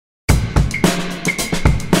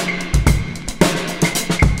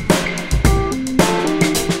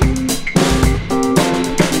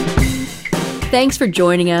Thanks for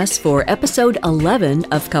joining us for episode 11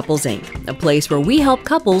 of Couples Inc., a place where we help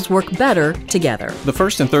couples work better together. The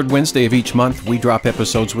first and third Wednesday of each month, we drop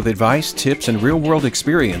episodes with advice, tips, and real-world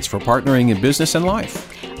experience for partnering in business and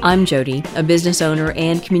life. I'm Jody, a business owner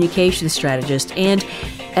and communications strategist, and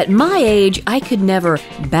at my age, I could never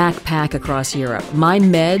backpack across Europe. My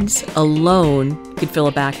meds alone could fill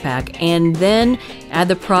a backpack, and then add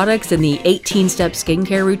the products and the 18-step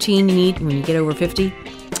skincare routine you need when you get over 50.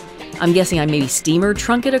 I'm guessing I maybe steamer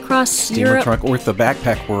trunk it across Europe. Steamer trunk, or if the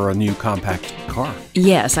backpack were a new compact car.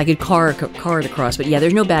 Yes, I could car it across, but yeah,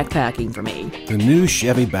 there's no backpacking for me. The new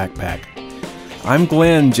Chevy backpack. I'm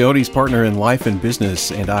Glenn, Jody's partner in life and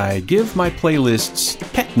business, and I give my playlists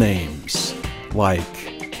pet names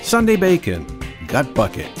like Sunday Bacon, Gut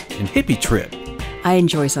Bucket, and Hippie Trip. I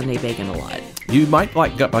enjoy Sunday Bacon a lot. You might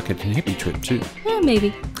like Gut Bucket and Hippie Trip too.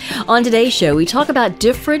 Maybe. On today's show, we talk about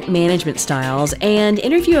different management styles and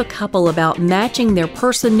interview a couple about matching their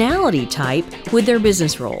personality type with their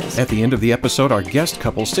business roles. At the end of the episode, our guest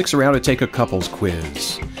couple sticks around to take a couples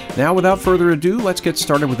quiz. Now, without further ado, let's get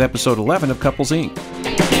started with episode 11 of Couples Inc.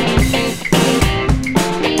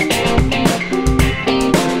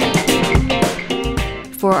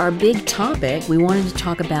 For our big topic, we wanted to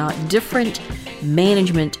talk about different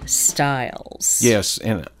management styles. Yes,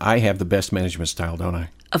 and I have the best management style, don't I?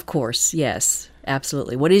 Of course, yes,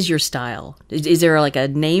 absolutely. What is your style? Is there like a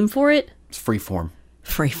name for it? It's freeform.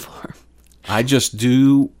 Freeform. I just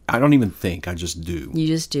do. I don't even think. I just do. You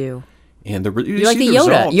just do. And you're like the Yoda.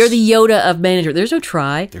 Results. You're the Yoda of management. There's no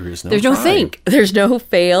try. There's no try. think. There's no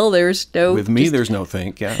fail. There's no... With me, there's no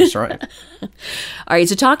think. Yeah, that's right. All right,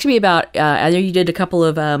 so talk to me about... I know you did a couple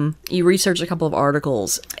of... you researched a couple of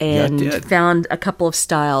articles and found a couple of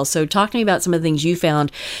styles. So talk to me about some of the things you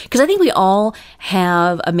found. Because I think we all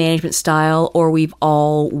have a management style, or we've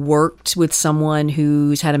all worked with someone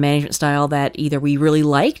who's had a management style that either we really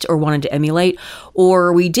liked or wanted to emulate,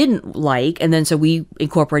 or we didn't like, and then so we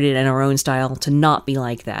incorporated it in our own style to not be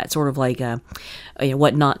like that, sort of like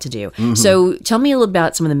what not to do. Mm-hmm. So tell me a little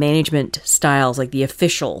about some of the management styles, like the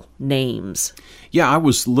official names. Yeah, I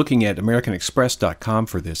was looking at AmericanExpress.com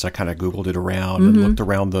for this. I kind of Googled it around and looked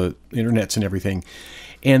around the internets and everything.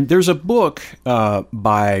 And there's a book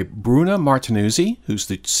by Bruna Martinuzzi, who's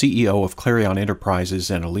the CEO of Clarion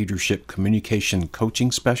Enterprises and a leadership communication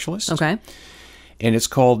coaching specialist. Okay. And it's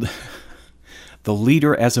called The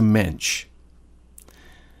Leader as a Mensch.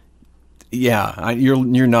 Yeah,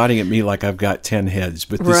 you're nodding at me like I've got 10 heads,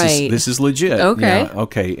 but this is legit. Okay. Yeah,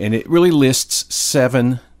 okay, and it really lists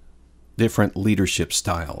 7 different leadership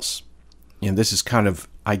styles, and this is kind of,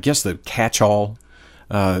 I guess, the catch-all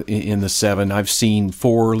in the 7. I've seen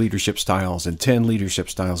 4 leadership styles and 10 leadership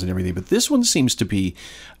styles and everything, but this one seems to be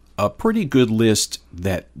a pretty good list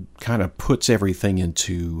that kind of puts everything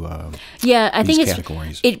into I think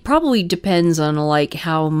categories. It probably depends on like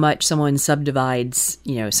how much someone subdivides,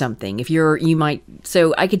 something.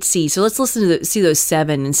 So I could see. So let's listen to see those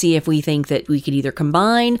 7 and see if we think that we could either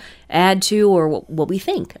combine, add to, or what we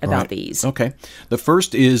think about these. Okay. The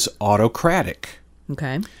first is autocratic.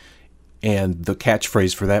 Okay. And the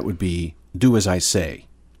catchphrase for that would be, do as I say.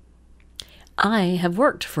 I have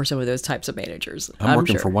worked for some of those types of managers. I'm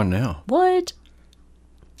working for one now. What?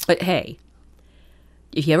 But hey,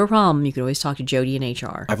 if you have a problem, you can always talk to Jody in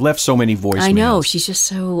HR. I've left so many voicemails. I know. She's just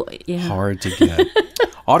so hard to get.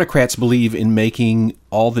 Autocrats believe in making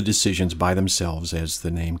all the decisions by themselves, as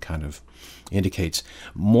the name kind of indicates.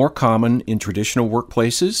 More common in traditional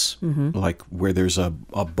workplaces, like where there's a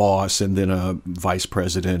boss and then a vice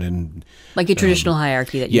president, and like a traditional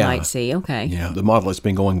hierarchy that you might see. Okay. Yeah, the model has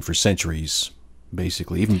been going for centuries,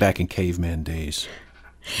 basically, even back in caveman days.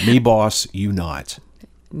 Me boss, you not.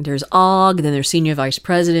 There's OG, then there's senior vice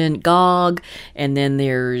president, GOG, and then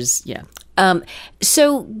there's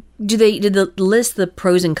so did they list the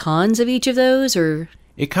pros and cons of each of those, or?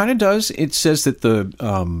 It kind of does. It says that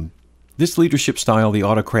this leadership style, the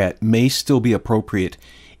autocrat, may still be appropriate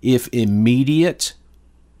if immediate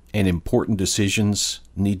and important decisions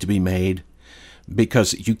need to be made.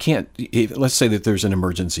 Because you can't, let's say that there's an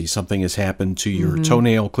emergency, something has happened to your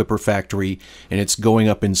toenail clipper factory and it's going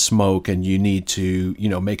up in smoke, and you need to,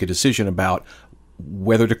 make a decision about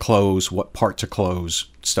whether to close, what part to close,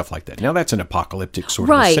 stuff like that. Now that's an apocalyptic sort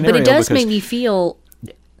of scenario. Right, but it does make me feel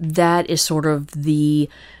that is sort of the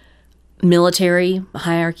military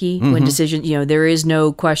hierarchy when decisions, there is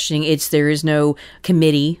no questioning, there is no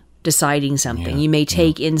committee deciding something. You may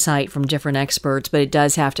take insight from different experts, but it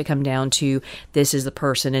does have to come down to this is the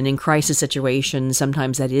person. And in crisis situations,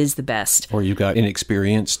 sometimes that is the best. Or you've got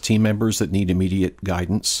inexperienced team members that need immediate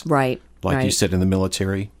guidance. Right. Like you said in the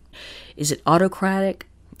military. Is it autocratic?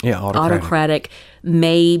 autocratic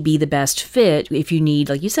may be the best fit if you need,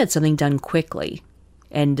 like you said, something done quickly.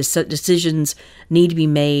 And decisions need to be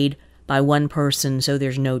made by one person so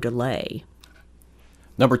there's no delay.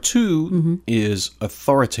 Number 2 is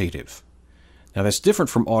authoritative. Now, that's different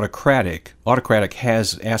from autocratic. Autocratic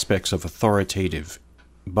has aspects of authoritative,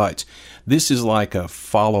 but this is like a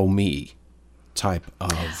follow me type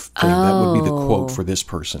of thing. That would be the quote for this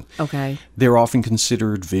person. Okay. They're often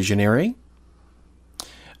considered visionary,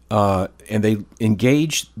 and they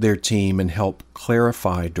engage their team and help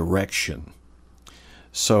clarify direction.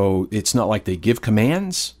 So it's not like they give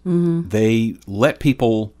commands. They let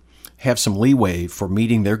people have some leeway for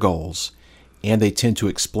meeting their goals, and they tend to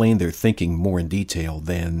explain their thinking more in detail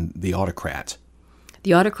than the autocrat.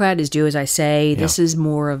 The autocrat is do as I say. Yeah. This is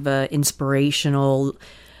more of a inspirational,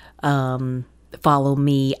 follow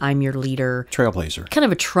me, I'm your leader. Trailblazer. Kind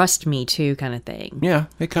of a trust me too kind of thing. Yeah,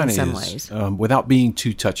 it kind of is. In some ways. Without being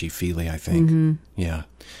too touchy-feely, I think. Yeah.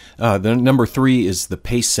 The number 3 is the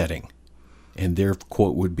pace setting. And their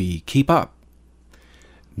quote would be, keep up.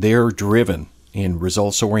 They're driven and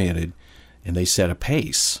results-oriented, and they set a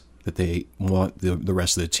pace that they want the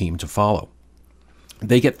rest of the team to follow.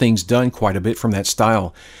 They get things done quite a bit from that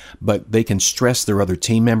style, but they can stress their other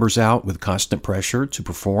team members out with constant pressure to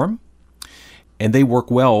perform. And they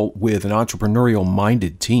work well with an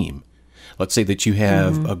entrepreneurial-minded team. Let's say that you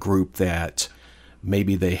have a group that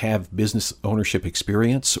maybe they have business ownership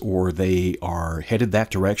experience or they are headed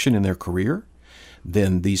that direction in their career,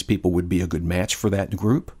 then these people would be a good match for that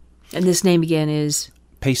group. And this name again is?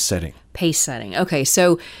 Pace setting. Pace setting. Okay,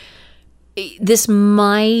 so this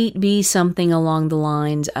might be something along the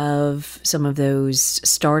lines of some of those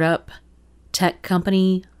startup tech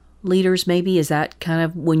company leaders, maybe? Is that kind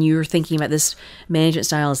of, when you're thinking about this management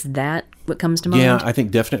style, is that what comes to mind? Yeah, I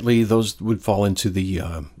think definitely those would fall into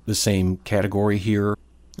the same category here.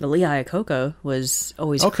 Lee Iacocca was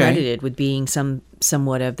always credited with being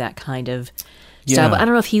somewhat of that kind of style. But I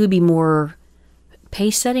don't know if he would be more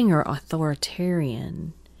pace setting or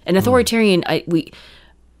authoritarian. And authoritarian, is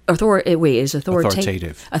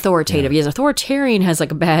authoritative. Authoritative. Yeah. Yes, authoritarian has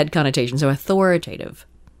like a bad connotation, so authoritative.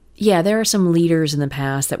 Yeah, there are some leaders in the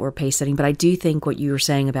past that were pace setting, but I do think what you were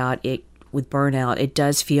saying about it with burnout, it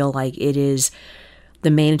does feel like it is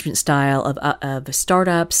the management style of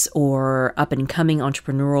startups or up and coming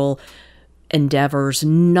entrepreneurial endeavors,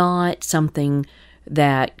 not something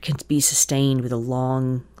that can be sustained with a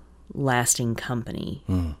long lasting company.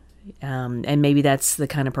 And maybe that's the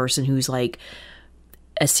kind of person who's like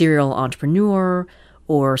a serial entrepreneur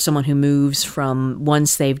or someone who moves from,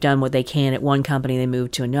 once they've done what they can at one company, they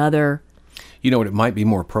move to another. You know what it might be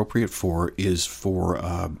more appropriate for is for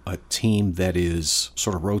a team that is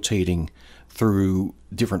sort of rotating through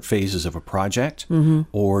different phases of a project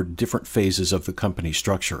or different phases of the company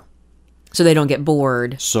structure. So they don't get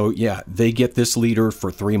bored. So, yeah, they get this leader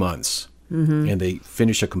for 3 months and they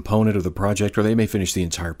finish a component of the project, or they may finish the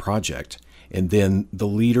entire project. And then the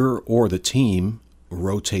leader or the team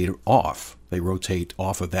rotate off. They rotate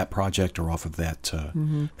off of that project or off of that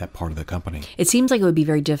that part of the company. It seems like it would be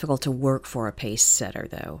very difficult to work for a pace setter,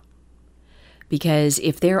 though, because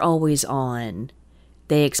if they're always on,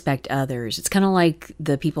 they expect others. It's kind of like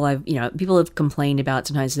the people people have complained about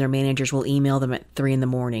sometimes their managers will email them at 3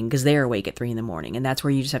 a.m. because they're awake at 3 a.m. And that's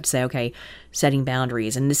where you just have to say, okay, setting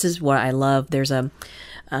boundaries. And this is what I love. There's a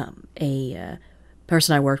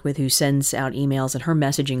person I worked with who sends out emails, and her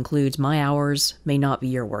message includes, my hours may not be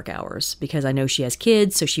your work hours, because I know she has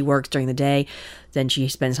kids, so she works during the day, then she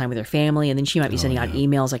spends time with her family, and then she might be sending out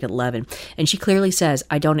emails like at 11. And she clearly says,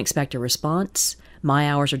 I don't expect a response. My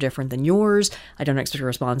hours are different than yours. I don't expect a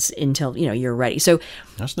response until, you're ready. So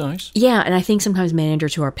that's nice. Yeah, and I think sometimes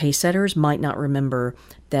managers who are pace setters might not remember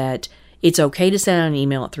that it's okay to send out an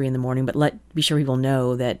email at 3 a.m, but be sure people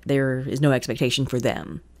know that there is no expectation for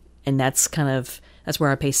them. And that's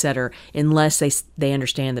where a pace setter, unless they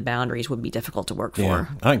understand the boundaries, would be difficult to work for. Yeah,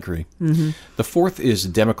 I agree. The fourth is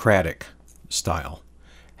democratic style.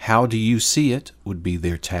 How do you see it would be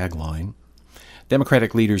their tagline.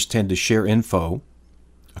 Democratic leaders tend to share info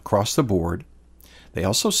across the board. They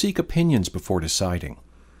also seek opinions before deciding.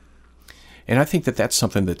 And I think that that's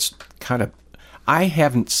something that's kind of, I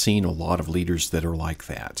haven't seen a lot of leaders that are like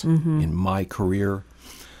that in my career.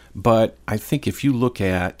 But I think if you look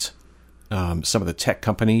at some of the tech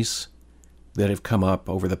companies that have come up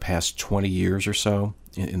over the past 20 years or so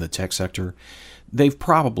in the tech sector, they've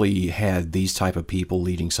probably had these type of people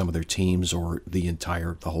leading some of their teams or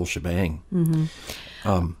the whole shebang.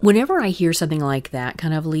 Whenever I hear something like that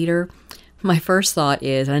kind of leader, my first thought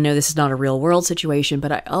is, and I know this is not a real world situation,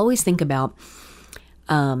 but I always think about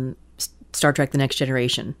Star Trek The Next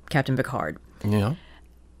Generation, Captain Picard. Yeah.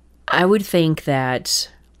 I would think that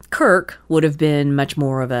Kirk would have been much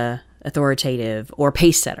more of a authoritative or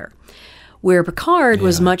pace setter, where Picard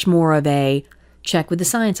was much more of a check with the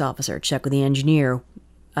science officer, check with the engineer.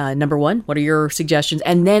 Number one, what are your suggestions?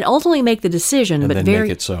 And then ultimately make the decision. And then make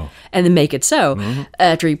it so. And then make it so.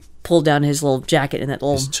 After he pulled down his little jacket and that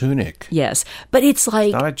little... His tunic. Yes. But it's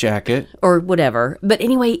like... Not a jacket. Or whatever. But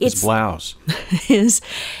anyway, it's... His blouse.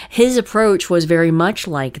 His approach was very much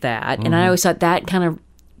like that. And I always thought that kind of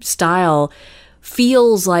style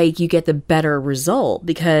feels like you get the better result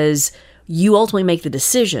because you ultimately make the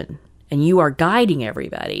decision and you are guiding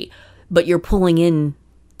everybody, but you're pulling in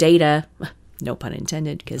data... No pun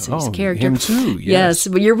intended, because he's a character. Him too, yes.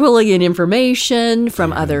 But you're pulling in information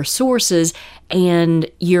from other sources, and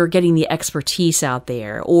you're getting the expertise out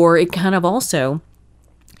there. Or it kind of also,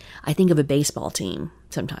 I think of a baseball team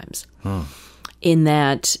sometimes, in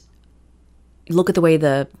that, look at the way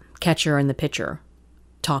the catcher and the pitcher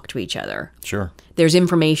talk to each other. Sure. There's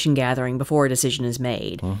information gathering before a decision is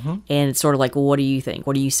made. And it's sort of like, well, what do you think?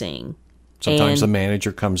 What are you seeing? Sometimes the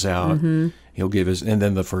manager comes out, he'll give his, and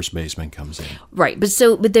then the first baseman comes in. Right, but there's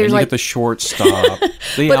and you like get the shortstop,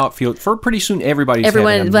 the outfield. For pretty soon, everyone having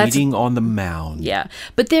a meeting on the mound. Yeah,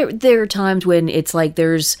 but there are times when it's like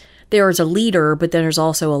there's a leader, but then there's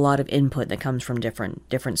also a lot of input that comes from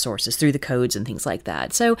different sources through the codes and things like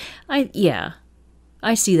that. So I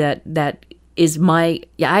see that is my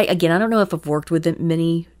I don't know if I've worked with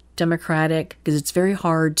many Democratic because it's very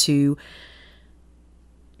hard to.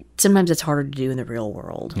 Sometimes it's harder to do in the real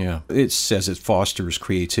world. Yeah. It says it fosters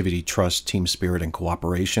creativity, trust, team spirit, and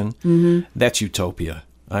cooperation. That's utopia.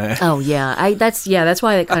 That's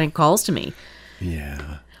why it kind of calls to me.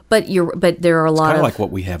 Yeah. But there are a lot of... It's kind of like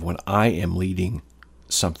what we have when I am leading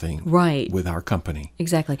something with our company.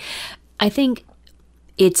 Exactly. I think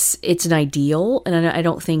it's an ideal, and I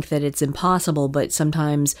don't think that it's impossible, but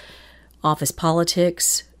sometimes office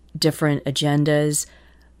politics, different agendas,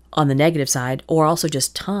 on the negative side, or also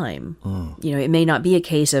just time. It may not be a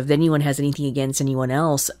case of anyone has anything against anyone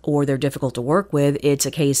else or they're difficult to work with. It's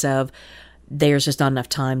a case of there's just not enough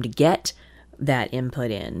time to get that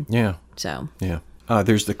input in. Yeah. So. Yeah.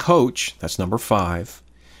 There's the coach. That's number 5.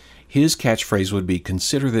 His catchphrase would be,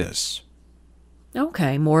 consider this.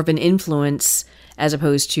 Okay. More of an influence as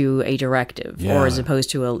opposed to a directive or as opposed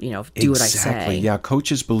to do what I say. Exactly. Yeah.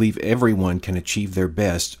 Coaches believe everyone can achieve their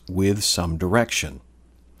best with some direction.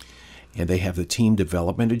 And they have the team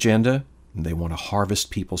development agenda, and they want to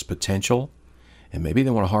harvest people's potential, and maybe they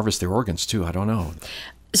want to harvest their organs too. I don't know.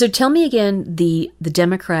 So tell me again the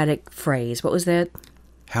Democratic phrase. What was that?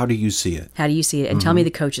 How do you see it? How do you see it? And tell me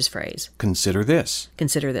the coach's phrase. Consider this.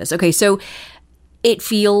 Consider this. Okay, so it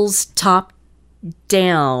feels top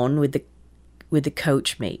down with the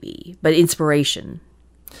coach maybe, but inspiration.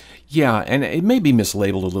 Yeah, and it may be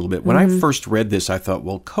mislabeled a little bit. When I first read this, I thought,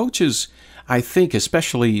 well, coaches, I think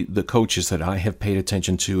especially the coaches that I have paid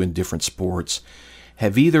attention to in different sports,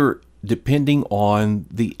 have either, depending on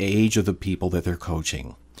the age of the people that they're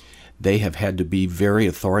coaching, they have had to be very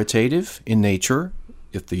authoritative in nature,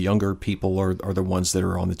 if the younger people are the ones that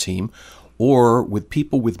are on the team, or with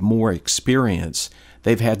people with more experience,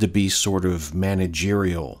 they've had to be sort of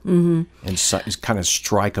managerial and kind of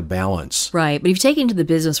strike a balance. Right. But if you take it into the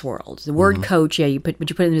business world, the word coach, you put it in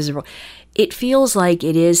the business world, it feels like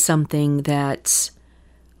it is something that's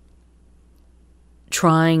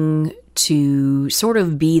trying to sort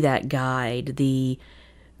of be that guide, the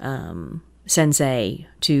sensei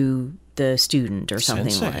to the student or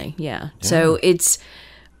something like. Yeah. So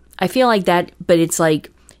I feel like that, but it's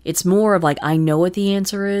like, it's more of like, I know what the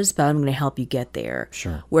answer is, but I'm going to help you get there.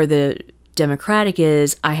 Sure. Where the Democratic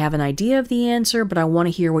is, I have an idea of the answer, but I want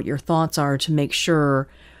to hear what your thoughts are to make sure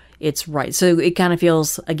it's right. So it kind of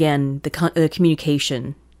feels, again, the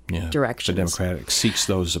communication directions. The Democratic seeks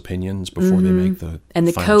those opinions before they make the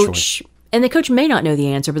final choice. And the coach may not know the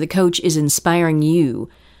answer, but the coach is inspiring you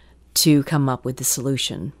to come up with the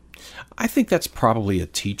solution. I think that's probably a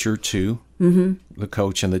teacher too. The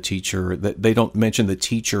coach and the teacher. That they don't mention the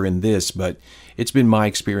teacher in this, but it's been my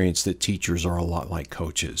experience that teachers are a lot like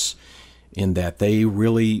coaches in that they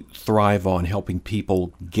really thrive on helping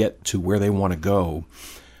people get to where they want to go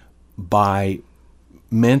by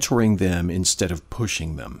mentoring them instead of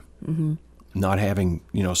pushing them. Not having,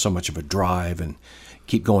 so much of a drive and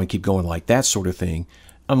keep going like that sort of thing.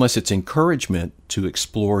 Unless it's encouragement to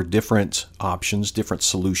explore different options, different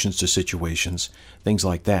solutions to situations, things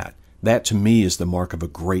like that. That, to me, is the mark of a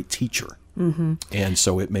great teacher. And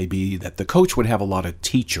so it may be that the coach would have a lot of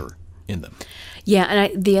teacher in them. Yeah,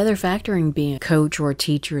 and the other factor in being a coach or a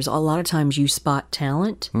teacher is a lot of times you spot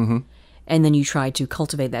talent, and then you try to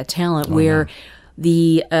cultivate that talent where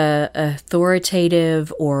the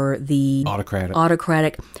authoritative or the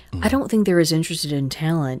autocratic, I don't think they're as interested in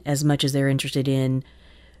talent as much as they're interested in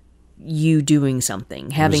you doing something,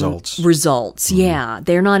 having results. Yeah.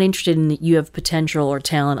 They're not interested in you have potential or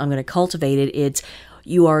talent, I'm going to cultivate it. It's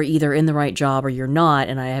you are either in the right job or you're not,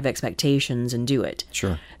 and I have expectations and do it.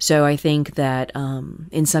 Sure. So I think that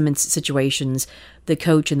in some situations, the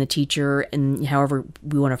coach and the teacher, and however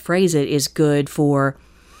we want to phrase it, is good for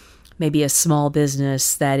maybe a small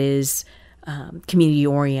business that is community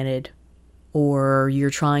oriented, or you're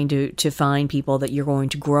trying to find people that you're going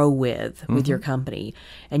to grow with your company,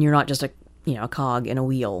 and you're not just a cog in a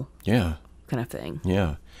wheel. Yeah. Kind of thing.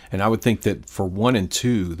 Yeah. And I would think that for 1 and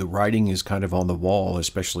 2, the writing is kind of on the wall,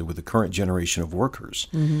 especially with the current generation of workers.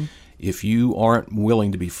 Mm-hmm. If you aren't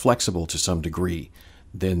willing to be flexible to some degree,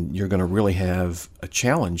 then you're going to really have a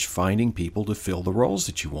challenge finding people to fill the roles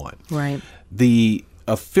that you want. Right. The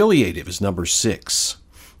affiliative is number 6.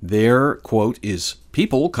 Their quote is,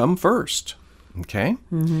 "People come first." Okay?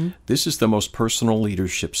 Mm-hmm. This is the most personal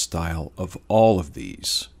leadership style of all of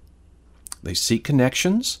these. They seek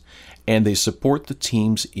connections, and they support the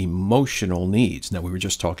team's emotional needs. Now, we were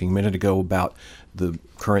just talking a minute ago about the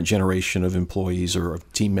current generation of employees or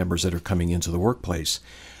of team members that are coming into the workplace.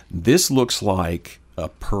 This looks like a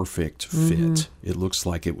perfect fit. It looks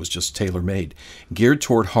like it was just tailor-made, geared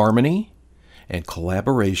toward harmony and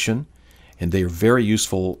collaboration, and they are very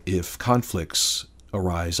useful if conflicts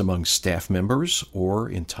arise among staff members or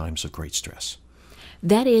in times of great stress.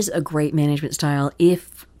 That is a great management style,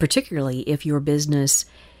 particularly if your business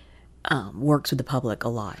works with the public a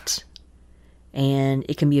lot. And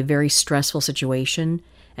it can be a very stressful situation.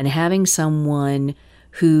 And having someone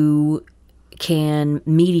who can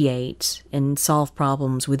mediate and solve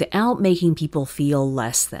problems without making people feel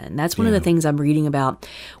less than. That's one of the things I'm reading about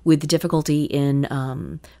with the difficulty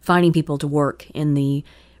in finding people to work in the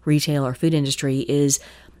retail or food industry is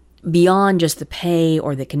beyond just the pay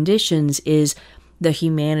or the conditions is the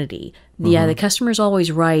humanity. Yeah, the customer's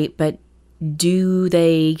always right, but do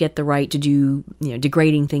they get the right to do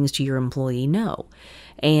degrading things to your employee? No.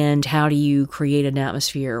 And how do you create an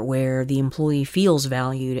atmosphere where the employee feels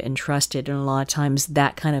valued and trusted? And a lot of times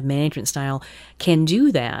that kind of management style can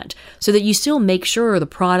do that so that you still make sure the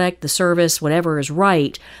product, the service, whatever is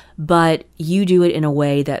right, but you do it in a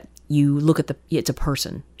way that you look at it's a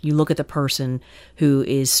person. You look at the person who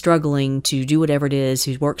is struggling to do whatever it is,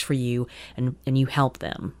 who works for you, and you help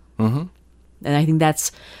them. Mm-hmm. And I think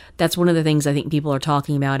that's one of the things I think people are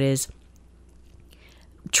talking about is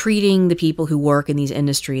treating the people who work in these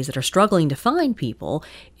industries that are struggling to find people.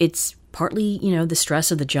 It's partly, the stress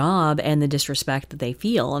of the job and the disrespect that they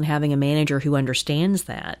feel, and having a manager who understands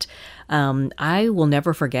that. I will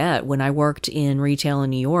never forget when I worked in retail in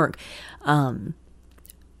New York,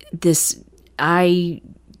 I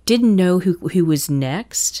didn't know who was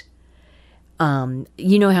next. You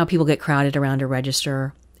know how people get crowded around a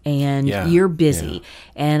register and you're busy.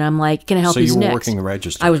 And I'm like, can I help you next? So you were working a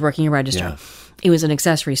register. I was working a register. Yeah. It was an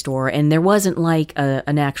accessory store, and there wasn't like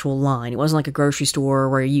an actual line. It wasn't like a grocery store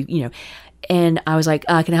where and I was like,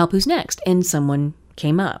 can I help? Who's next? And someone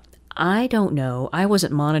came up. I don't know. I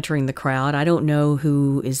wasn't monitoring the crowd. I don't know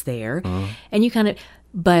who is there. And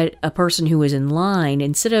but a person who was in line,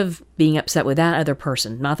 instead of being upset with that other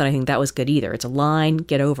person, not that I think that was good either. It's a line,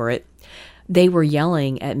 get over it. They were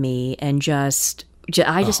yelling at me and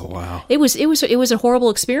wow. It was a horrible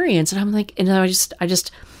experience. And I'm like, and I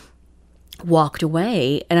just walked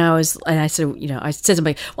away, and I said, I said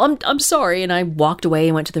something, well, I'm sorry. And I walked away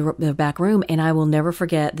and went to the back room, and I will never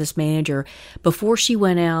forget this manager. Before she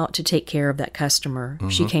went out to take care of that customer,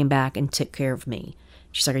 she came back and took care of me.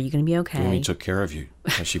 She's like, are you going to be okay? Amy took care of you.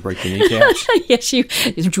 Did she break your kneecaps? Yes,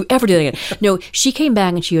 don't you ever do that again. No, she came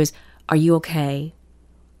back and she goes, are you okay?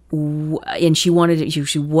 And she wanted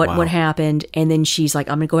to, what happened? And then she's like,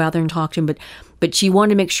 I'm going to go out there and talk to him. But she wanted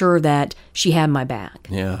to make sure that she had my back.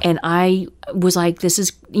 Yeah. And I was like, this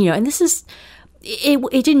is,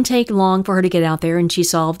 it didn't take long for her to get out there, and she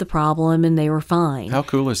solved the problem, and they were fine. How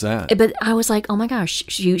cool is that? But I was like, oh my gosh,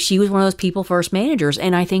 she was one of those people first managers.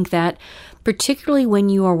 And I think that particularly when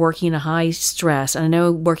you are working in a high stress, and I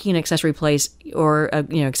know working in an accessory place or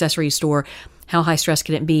accessory store, how high stress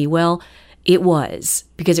can it be? Well, it was,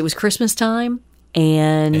 because it was Christmas time.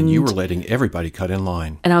 And you were letting everybody cut in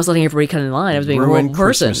line. And I was letting everybody cut in line. I was being a horrible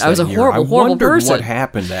person. I was a horrible person. What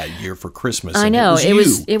happened that year for Christmas? I know. It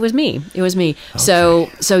was me. Okay. So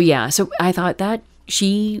I thought that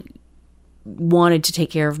she wanted to take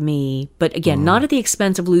care of me, but again, not at the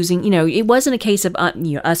expense of losing, it wasn't a case of,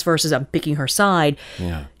 us versus I'm picking her side.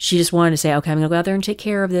 Yeah. She just wanted to say, okay, I'm going to go out there and take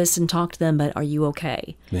care of this and talk to them, but are you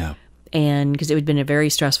okay? Yeah. And because it would have been a very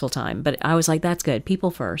stressful time. But I was like, that's good.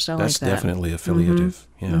 People first. I That's like that. definitely affiliative.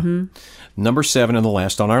 Yeah. Number 7 and the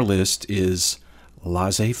last on our list is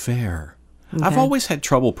laissez-faire. Okay. I've always had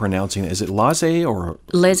trouble pronouncing it. Is it laissez or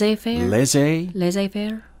Laissez-faire? laissez?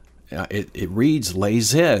 Laissez-faire? It reads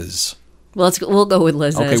laissez. Well, we'll go with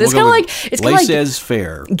laissez. Okay, It's kind of like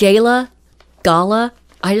laissez-faire. Gala.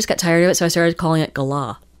 I just got tired of it, so I started calling it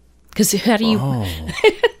gala. Because how do you...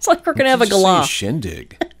 it's like we're going to have a gala.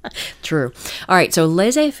 Shindig. True. All right, so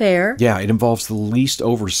laissez-faire. Yeah, it involves the least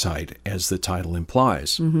oversight, as the title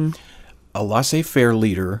implies. Mm-hmm. A laissez-faire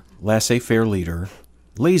leader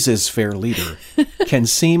can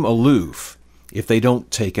seem aloof if they don't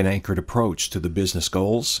take an anchored approach to the business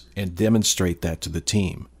goals and demonstrate that to the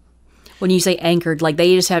team. When you say anchored, like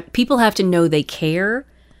people have to know they care.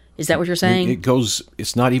 Is that what you're saying?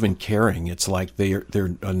 It's not even caring. It's like they're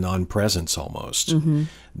a non-presence almost. Mm-hmm.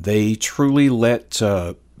 They truly let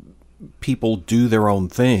people do their own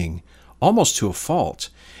thing, almost to a fault.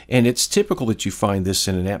 And it's typical that you find this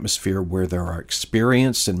in an atmosphere where there are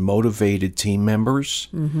experienced and motivated team members,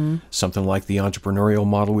 something like the entrepreneurial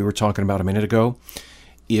model we were talking about a minute ago.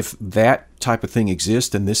 If that type of thing exists,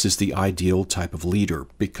 then this is the ideal type of leader,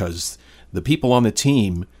 because the people on the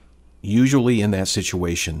team, usually in that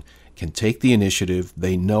situation, can take the initiative.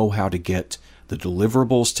 They know how to get the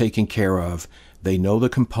deliverables taken care of. They know the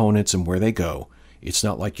components and where they go. It's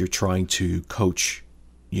not like you're trying to coach,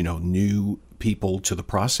 new people to the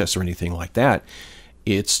process or anything like that.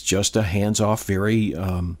 It's just a hands-off, very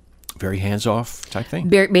hands-off type thing.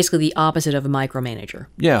 Basically the opposite of a micromanager.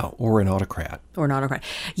 Yeah, or an autocrat.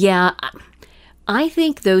 Yeah, I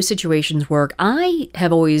think those situations work. I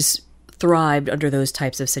have always thrived under those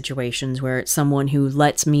types of situations where it's someone who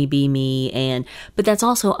lets me be me, but that's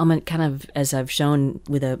also, I'm a kind of, as I've shown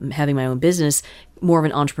with having my own business, more of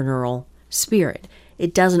an entrepreneurial spirit.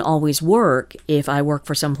 It doesn't always work if I work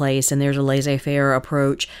for some place and there's a laissez-faire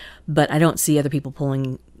approach, but I don't see other people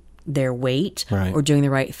pulling their weight or doing the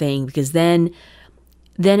right thing, because then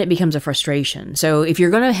it becomes a frustration. So if you're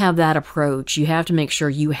going to have that approach, you have to make sure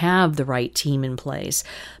you have the right team in place,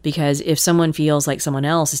 because if someone feels like someone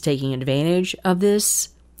else is taking advantage of this,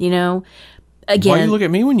 again... Why do you look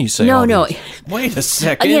at me when you say No. Wait a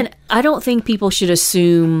second. Again, I don't think people should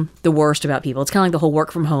assume the worst about people. It's kind of like the whole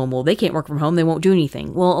work from home. Well, they can't work from home. They won't do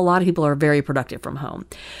anything. Well, a lot of people are very productive from home.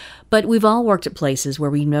 But we've all worked at places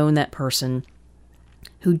where we've known that person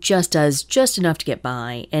who just does just enough to get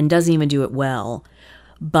by and doesn't even do it well.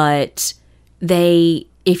 But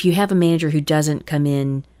if you have a manager who doesn't come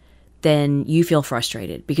in, then you feel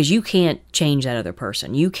frustrated because you can't change that other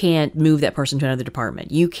person. You can't move that person to another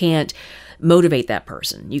department. You can't motivate that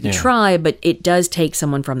person. You can try, but it does take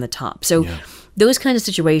someone from the top. So those kinds of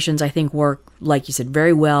situations, I think, work, like you said,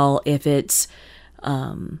 very well if it's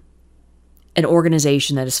an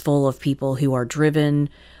organization that is full of people who are driven,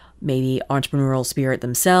 maybe entrepreneurial spirit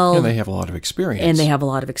themselves. And they have a lot of experience.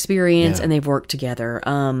 And they've worked together.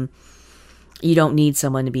 You don't need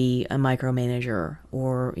someone to be a micromanager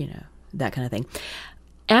or, that kind of thing.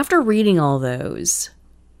 After reading all those,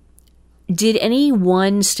 did any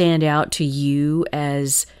one stand out to you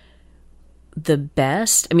as the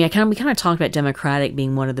best? I mean, we kind of talked about Democratic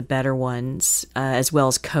being one of the better ones, as well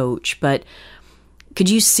as Coach, but could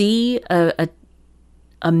you see a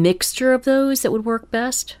mixture of those that would work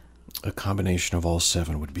best? A combination of all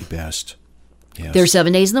 7 would be best. Yes. There are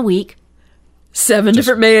 7 days in the week. 7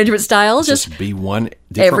 different management styles. Just be one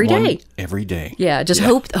different one every day. Yeah,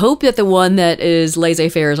 hope that the one that is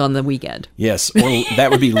laissez-faire is on the weekend. Yes, or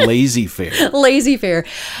that would be lazy-faire. Lazy-faire.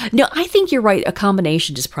 No, I think you're right. A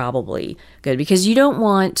combination is probably good, because you don't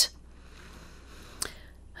want...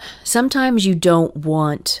 Sometimes you don't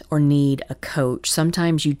want or need a coach.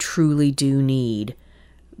 Sometimes you truly do need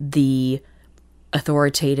the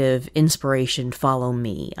authoritative inspiration, follow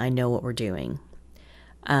me, I know what we're doing.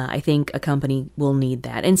 I think a company will need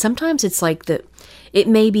that. And sometimes it's like it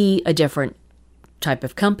may be a different type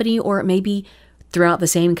of company, or it may be throughout the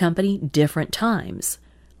same company, different times.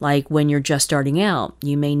 Like when you're just starting out,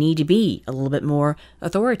 you may need to be a little bit more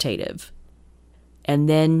authoritative. And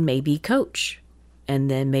then maybe coach. And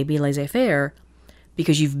then maybe laissez-faire,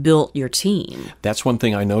 because you've built your team. That's one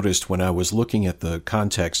thing I noticed when I was looking at the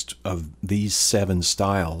context of these 7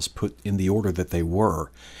 styles put in the order that they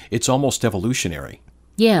were. It's almost evolutionary.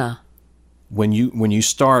 Yeah. when you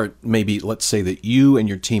start, maybe let's say that you and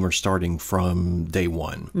your team are starting from day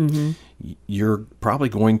one, you're probably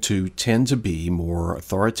going to tend to be more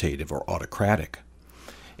authoritative or autocratic,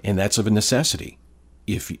 and that's of a necessity.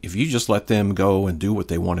 If you just let them go and do what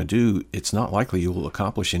they want to do, it's not likely you will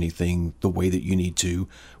accomplish anything the way that you need to,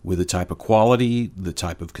 with the type of quality, the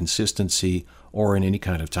type of consistency, or in any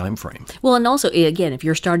kind of time frame. Well, and also, again, if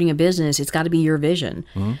you're starting a business, it's got to be your vision.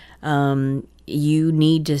 You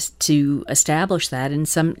need to establish that, and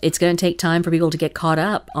it's going to take time for people to get caught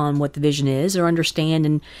up on what the vision is or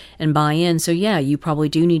understand and buy in. So yeah, you probably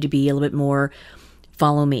do need to be a little bit more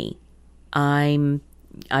follow me.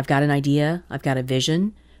 I've got an idea, I've got a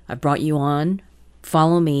vision, I've brought you on,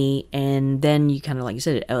 follow me, and then you kind of, like you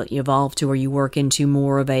said, you evolve to where you work into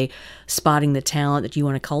more of a spotting the talent that you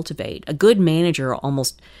want to cultivate. A good manager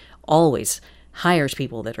almost always hires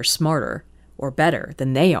people that are smarter or better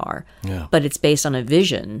than they are, but it's based on a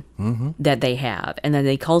vision that they have, and then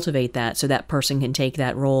they cultivate that so that person can take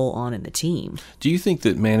that role on in the team. Do you think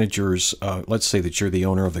that managers, let's say that you're the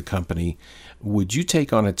owner of the company, would you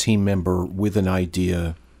take on a team member with an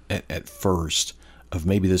idea at first of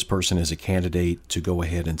maybe this person as a candidate to go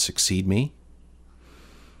ahead and succeed me?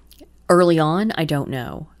 Early on, I don't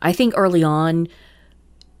know. I think early on,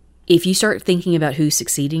 if you start thinking about who's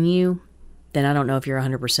succeeding you, then I don't know if you're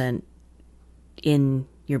 100% in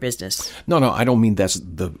your business. No, I don't mean that's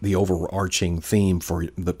the overarching theme for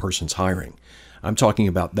the person's hiring. I'm talking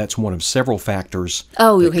about that's one of several factors.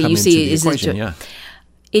 Oh, okay. You see,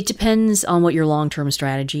 It depends on what your long-term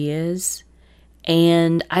strategy is,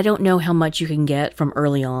 and I don't know how much you can get from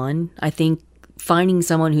early on. I think finding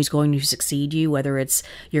someone who's going to succeed you, whether it's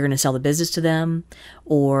you're going to sell the business to them,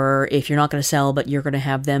 or if you're not going to sell, but you're going to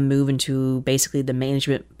have them move into basically the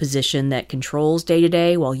management position that controls day to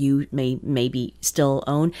day while you maybe still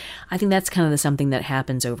own. I think that's kind of something that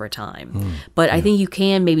happens over time. But I think you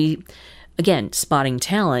can maybe, again, spotting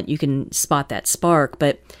talent, you can spot that spark,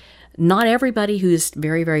 but not everybody who's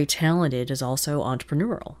very, very talented is also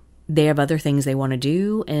entrepreneurial. They have other things they want to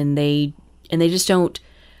do, and they just don't.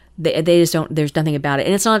 They just don't. There's nothing about it,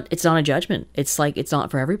 and it's not a judgment. It's like it's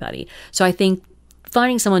not for everybody. So I think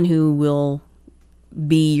finding someone who will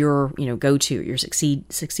be your go-to, your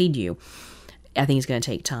succeed you, I think is going to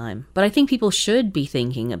take time. But I think people should be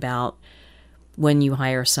thinking about, when you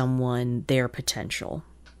hire someone, their potential,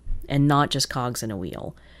 and not just cogs in a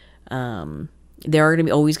wheel. There are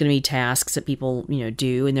always going to be tasks that people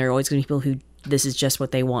do, and there are always going to be people who this is just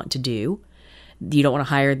what they want to do. You don't want to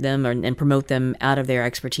hire them and promote them out of their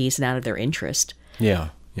expertise and out of their interest. Yeah.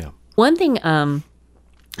 One thing I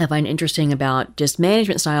find interesting about just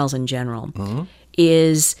management styles in general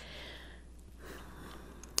is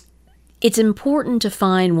it's important to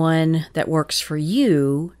find one that works for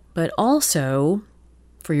you, but also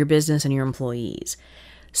for your business and your employees.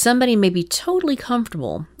 Somebody may be totally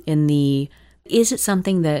comfortable in is it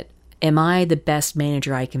something that, am I the best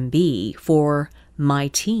manager I can be for my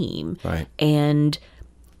team? Right. And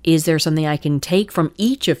is there something I can take from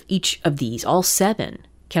each of these, all 7?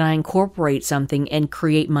 Can I incorporate something and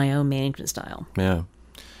create my own management style?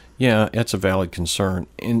 Yeah, that's a valid concern.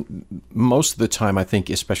 And most of the time, I think,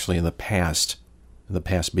 especially in the past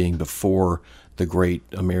being before the great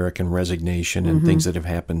American resignation and things that have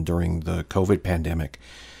happened during the COVID pandemic,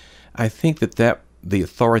 I think that the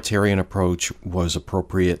authoritarian approach was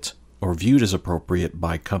appropriate, or viewed as appropriate,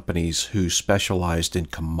 by companies who specialized in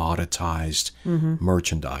commoditized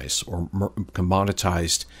merchandise or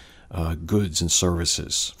commoditized goods and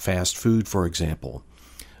services. Fast food, for example,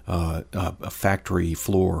 a factory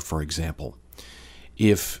floor, for example.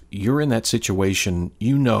 If you're in that situation,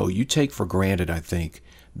 you take for granted, I think,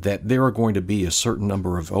 that there are going to be a certain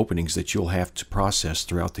number of openings that you'll have to process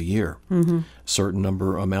throughout the year, a certain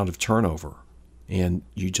amount of turnover, and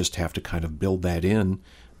you just have to kind of build that in,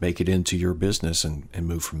 make it into your business, and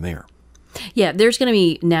move from there. Yeah, there's going to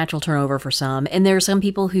be natural turnover for some, and there are some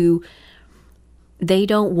people who they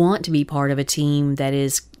don't want to be part of a team that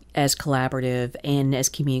is as collaborative and as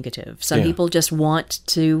communicative. Some people just want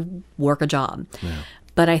to work a job. Yeah.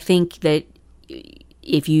 But I think that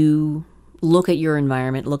if you look at your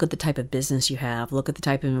environment, look at the type of business you have, look at the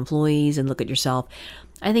type of employees, and look at yourself,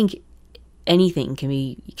 I think anything can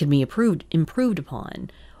be improved upon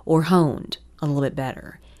or honed a little bit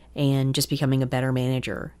better. And just becoming a better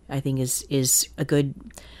manager, I think, is a good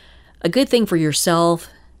thing for yourself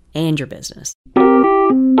and your business.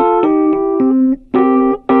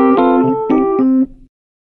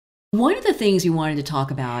 One of the things we wanted to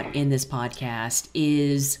talk about in this podcast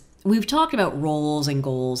is we've talked about roles and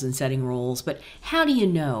goals and setting roles, but how do you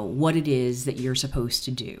know what it is that you're supposed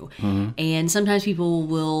to do? And sometimes people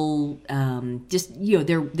will just,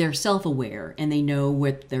 they're self-aware and they know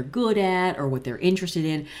what they're good at or what they're interested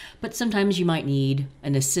in. But sometimes you might need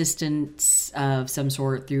an assistance of some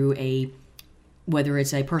sort through whether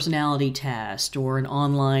it's a personality test or an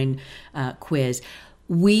online quiz.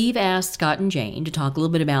 We've asked Scott and Jane to talk a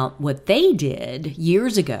little bit about what they did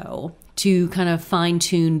years ago to kind of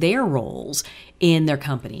fine-tune their roles in their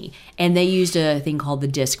company. And they used a thing called the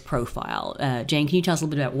DISC profile. Jane, can you tell us a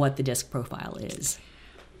little bit about what the DISC profile is?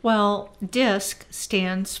 Well, DISC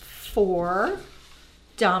stands for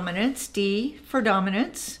dominance, D for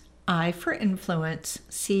dominance, I for influence,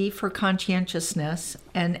 C for conscientiousness,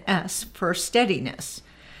 and S for steadiness.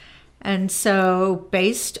 And so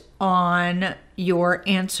based on your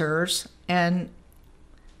answers, and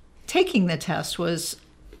taking the test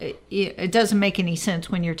it doesn't make any sense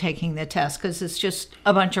when you're taking the test because it's just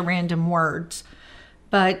a bunch of random words.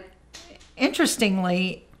 But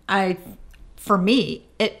interestingly, for me,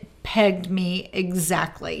 it pegged me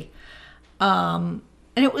exactly. And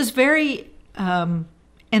it was very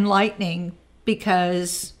enlightening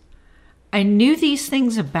because I knew these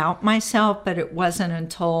things about myself, but it wasn't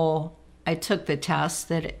until I took the test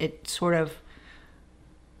that it sort of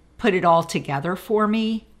put it all together for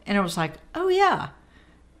me. And I was like, oh yeah,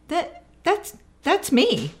 that's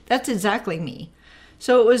me. That's exactly me.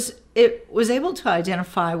 So it was able to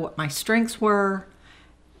identify what my strengths were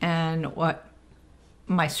and what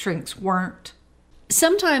my strengths weren't.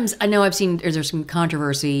 Sometimes I know there's some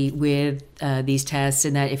controversy with these tests,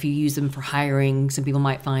 and that if you use them for hiring, some people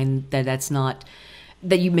might find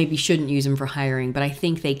that you maybe shouldn't use them for hiring. But I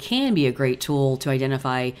think they can be a great tool to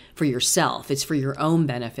identify for yourself. It's for your own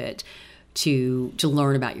benefit to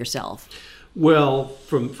learn about yourself. Well,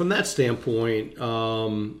 from that standpoint,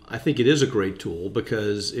 I think it is a great tool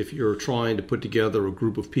because if you're trying to put together a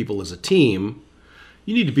group of people as a team,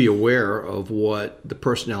 you need to be aware of what the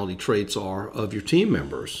personality traits are of your team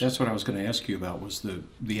members. That's what I was going to ask you about, was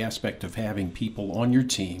the aspect of having people on your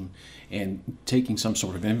team and taking some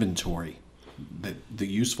sort of inventory, the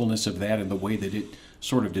usefulness of that and the way that it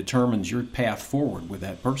sort of determines your path forward with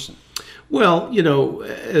that person. Well,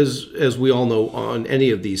 as we all know, on any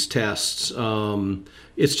of these tests,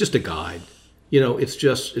 it's just a guide. It's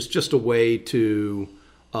just a way to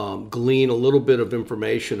glean a little bit of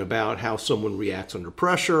information about how someone reacts under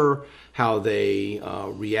pressure, how they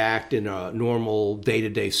react in a normal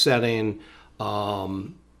day-to-day setting,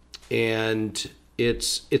 and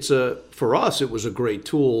for us, it was a great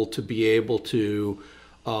tool to be able to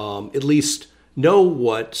at least know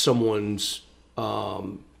what someone's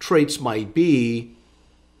traits might be,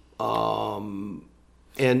 and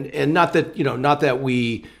not that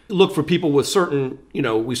we look for people with certain,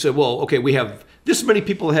 we said, well, okay, we have this many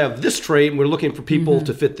people have this trait, and we're looking for people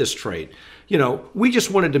to fit this trait. We just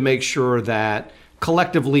wanted to make sure that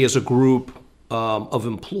collectively as a group of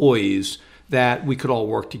employees that we could all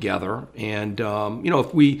work together. And,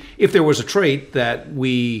 if there was a trait that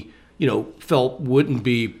we, felt wouldn't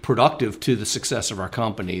be productive to the success of our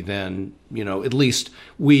company, then, at least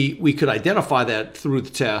we could identify that through the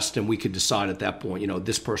test, and we could decide at that point,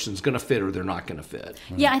 this person's going to fit or they're not going to fit.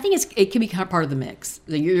 Yeah, I think it can be part of the mix.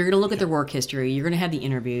 You're going to look at their work history, you're going to have the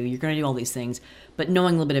interview, you're going to do all these things, but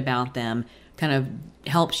knowing a little bit about them kind of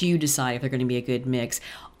helps you decide if they're going to be a good mix.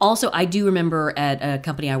 Also, I do remember at a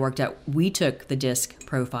company I worked at, we took the DISC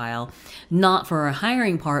profile, not for a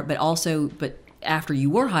hiring part, but after you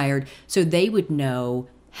were hired, so they would know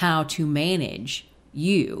how to manage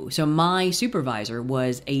you. So my supervisor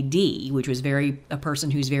was a D, which was a person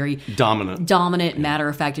who's very dominant, matter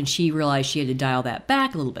of fact, and she realized she had to dial that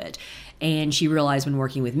back a little bit. And she realized when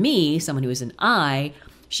working with me, someone who was an I,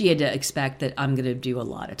 she had to expect that I'm going to do a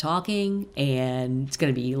lot of talking, and it's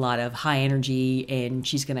going to be a lot of high energy, and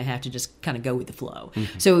she's going to have to just kind of go with the flow.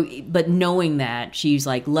 Mm-hmm. So, but knowing that, she's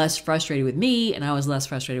like less frustrated with me, and I was less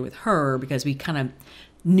frustrated with her because we kind of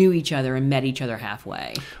knew each other and met each other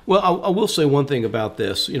halfway. Well, I will say one thing about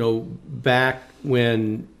this. Back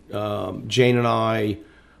when Jane and I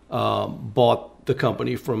bought the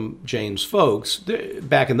company from Jane's folks,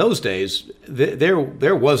 back in those days,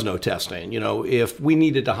 there was no testing. If we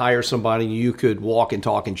needed to hire somebody, you could walk and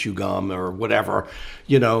talk and chew gum or whatever.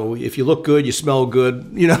 If you look good, you smell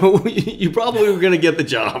good, you probably were going to get the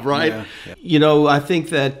job, right? Yeah. I think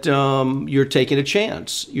that you're taking a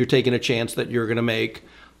chance. You're taking a chance that you're going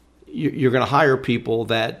to hire people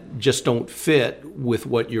that just don't fit with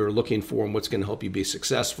what you're looking for and what's going to help you be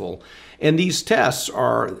successful. And these tests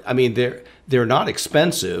they're not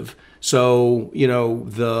expensive. So, you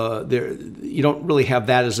don't really have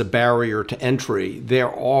that as a barrier to entry.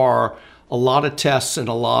 There are a lot of tests and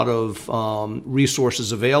a lot of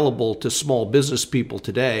resources available to small business people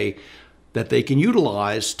today that they can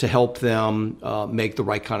utilize to help them make the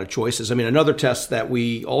right kind of choices. I mean, another test that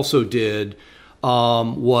we also did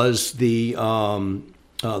was the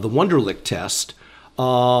Wonderlic test.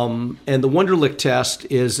 And the Wonderlic test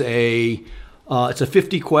is it's a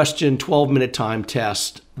 50-question, 12-minute time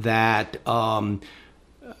test that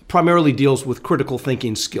primarily deals with critical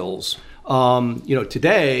thinking skills.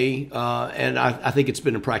 Today, and I think it's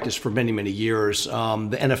been in practice for many, many years, the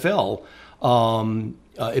NFL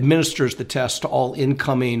administers the test to all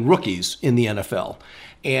incoming rookies in the NFL.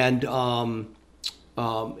 And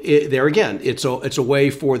there again, it's a way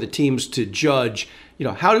for the teams to judge,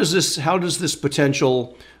 how does this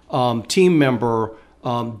potential team member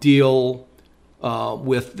deal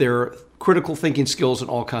with their critical thinking skills in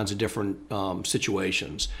all kinds of different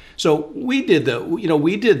situations. So we did the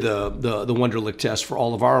Wonderlic test for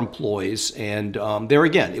all of our employees, and there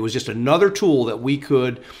again, it was just another tool that we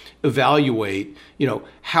could evaluate.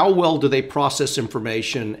 How well do they process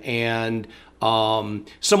information, and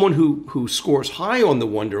someone who scores high on the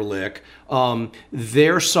Wonderlic,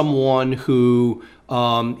 they're someone who,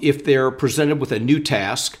 if they're presented with a new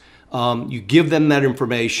task, you give them that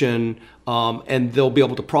information, and they'll be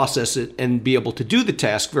able to process it and be able to do the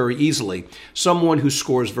task very easily. Someone who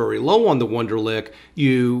scores very low on the Wonderlic,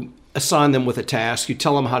 you assign them with a task, you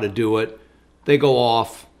tell them how to do it, they go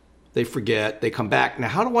off, they forget, they come back. Now,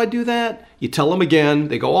 how do I do that? You tell them again,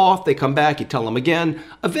 they go off, they come back, you tell them again.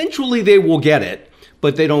 Eventually they will get it,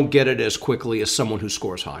 but they don't get it as quickly as someone who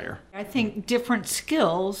scores higher. I think different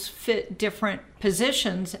skills fit different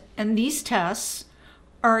positions, and these tests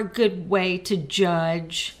are a good way to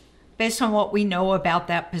judge, based on what we know about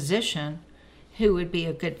that position, who would be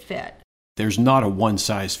a good fit. There's not a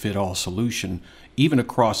one-size-fit-all solution. Even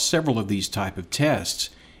across several of these type of tests,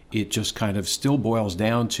 it just kind of still boils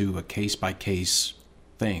down to a case-by-case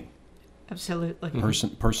thing. Absolutely.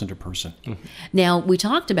 Person to person. Mm-hmm. Now, we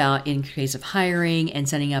talked about in case of hiring and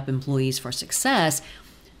setting up employees for success,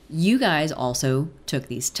 you guys also took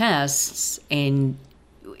these tests, and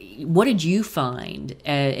what did you find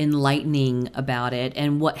enlightening about it,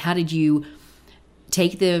 and how did you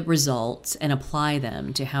take the results and apply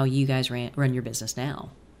them to how you guys run your business now?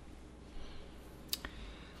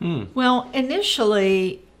 Well,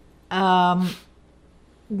 initially, when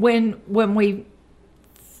we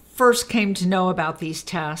first came to know about these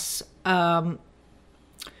tests,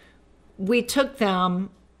 we took them,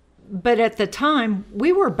 but at the time,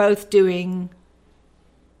 we were both doing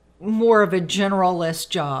more of a generalist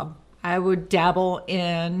job. I would dabble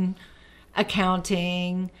in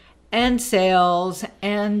accounting and sales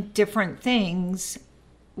and different things.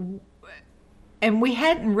 And we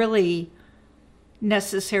hadn't really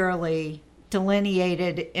necessarily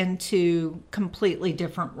delineated into completely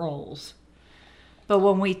different roles.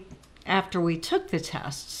 But after we took the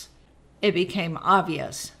tests, it became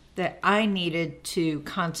obvious that I needed to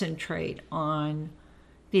concentrate on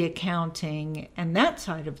the accounting and that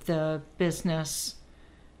side of the business.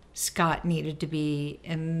 Scott needed to be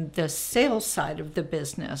in the sales side of the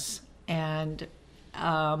business. And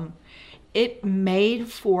it made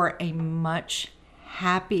for a much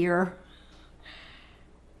happier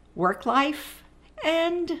work life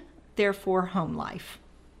and therefore home life.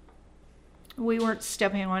 We weren't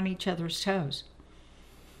stepping on each other's toes.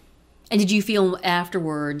 And did you feel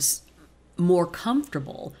afterwards more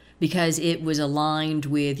comfortable because it was aligned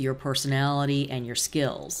with your personality and your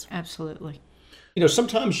skills? Absolutely.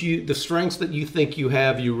 Sometimes the strengths that you think you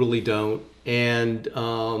have, you really don't. And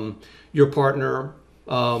your partner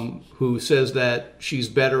who says that she's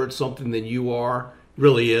better at something than you are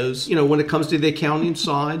really is. When it comes to the accounting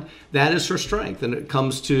side, that is her strength. And it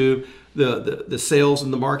comes to the sales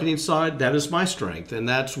and the marketing side, that is my strength. And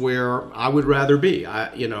that's where I would rather be.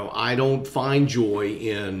 I don't find joy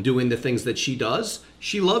in doing the things that she does.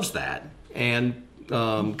 She loves that. And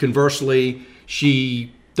conversely,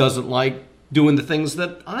 she doesn't like doing the things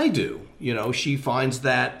that I do. She finds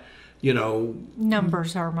that,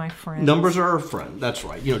 numbers are my friend. Numbers are her friend. That's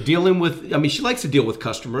right. Dealing with, she likes to deal with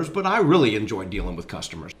customers, but I really enjoy dealing with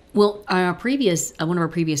customers. Well, on one of our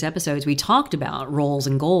previous episodes, we talked about roles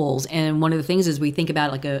and goals. And one of the things is we think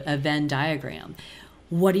about like a Venn diagram.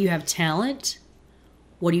 What do you have talent?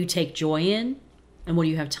 What do you take joy in? And what do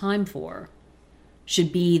you have time for?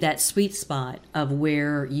 Should be that sweet spot of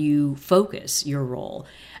where you focus your role.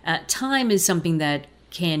 Time is something that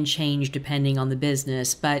can change depending on the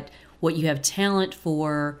business, but what you have talent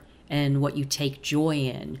for and what you take joy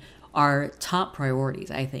in are top priorities,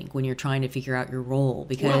 I think, when you're trying to figure out your role,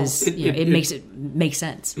 because Well, it makes it make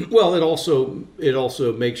sense. Well, it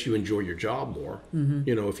also makes you enjoy your job more.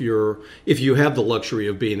 You know, if you have the luxury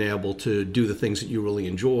of being able to do the things that you really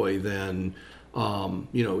enjoy, then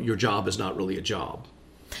you know, your job is not really a job.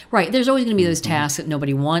 Right. There's always going to be those tasks that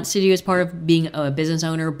nobody wants to do as part of being a business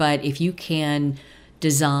owner, but if you can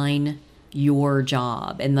design your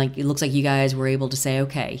job, and like it looks like you guys were able to say,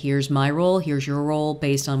 okay, here's my role, here's your role,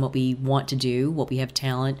 based on what we want to do, what we have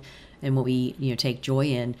talent, and what we take joy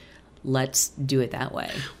in. Let's do it that way.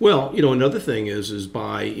 Well, you know, another thing is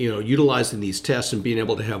by, you know, utilizing these tests and being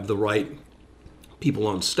able to have the right people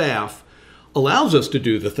on staff allows us to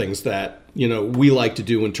do the things that, you know, we like to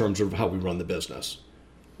do in terms of how we run the business.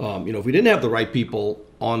 You know, if we didn't have the right people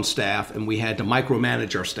on staff and we had to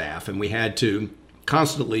micromanage our staff and we had to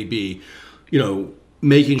constantly be, you know,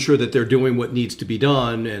 making sure that they're doing what needs to be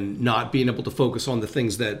done and not being able to focus on the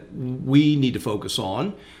things that we need to focus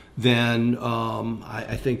on, then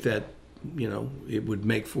I think that, you know, it would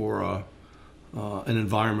make for an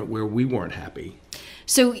environment where we weren't happy.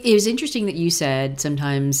 So it was interesting that you said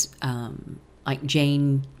sometimes, like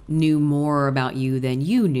Jane knew more about you than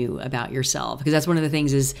you knew about yourself, because that's one of the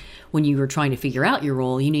things is when you were trying to figure out your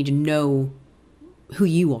role, you need to know who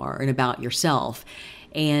you are and about yourself.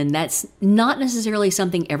 And that's not necessarily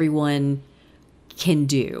something everyone can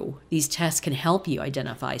do. These tests can help you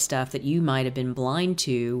identify stuff that you might have been blind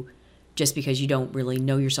to just because you don't really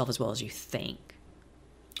know yourself as well as you think.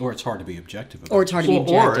 Or it's hard to be objective about. Or it's hard to be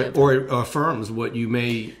objective. Or it affirms what you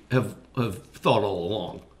may have thought all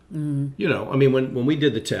along. You know, I mean, when we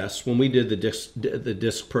did the tests, when we did the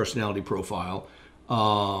DISC personality profile,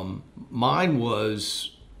 mine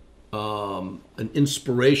was an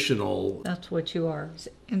inspirational. That's what you are.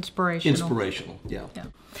 Inspirational. Inspirational, yeah.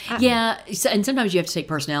 Yeah, and sometimes you have to take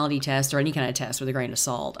personality tests or any kind of test with a grain of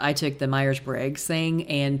salt. I took the Myers-Briggs thing,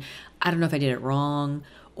 and I don't know if I did it wrong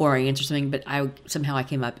or I answered something, but somehow I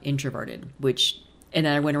came up introverted, and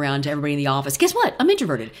then I went around to everybody in the office. Guess what? I'm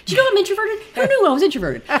introverted. Do you know I'm introverted? Who knew I was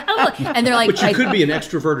introverted? And they're like, but you could be an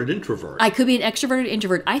extroverted introvert. I could be an extroverted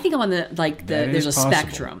introvert. I think I'm on there's a possible.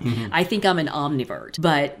 spectrum. Mm-hmm. I think I'm an omnivert.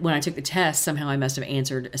 But when I took the test, somehow I must have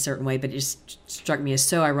answered a certain way. But it just struck me as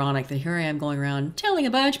so ironic that here I am going around telling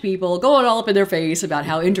a bunch of people, going all up in their face about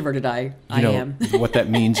how introverted I am. What that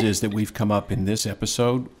means is that we've come up in this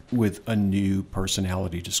episode with a new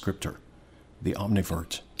personality descriptor, the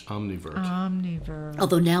omnivert. Omnivert.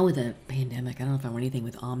 Although now with the pandemic, I don't know if I want anything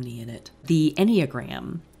with omni in it. The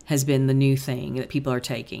Enneagram has been the new thing that people are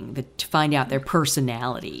taking to find out their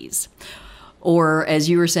personalities. Or as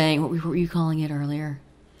you were saying, what were you calling it earlier?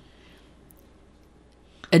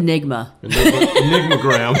 Enigma.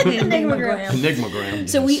 Enigmagram. Enigmagram.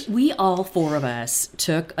 So we all four of us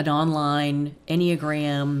took an online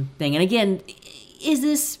Enneagram thing. And again, is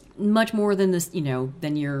this much more than this,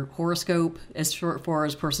 than your horoscope as far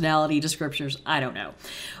as personality descriptors? I don't know.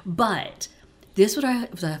 But this what I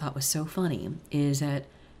thought was so funny is that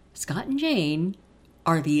Scott and Jane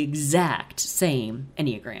are the exact same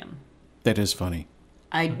Enneagram. That is funny.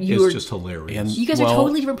 It's just hilarious. And, you guys are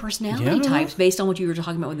totally different personality types based on what you were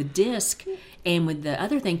talking about with the disc and with the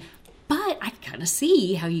other thing. But I kind of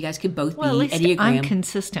see how you guys could both be at least Enneagram. I'm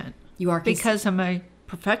consistent. You are because I'm a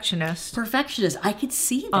perfectionist. I could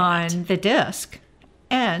see that. On the disc.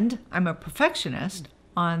 And I'm a perfectionist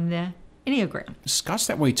on the Enneagram. Scott's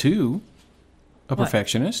that way too. A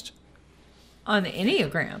perfectionist. On the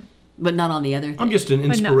Enneagram. But not on the other thing. I'm just an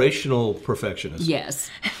inspirational perfectionist.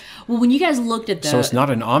 Yes. Well, when you guys looked at the... So it's not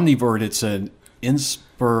an omnivert, it's an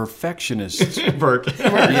imperfectionist. Vert.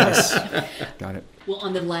 Yes. Got it. Well,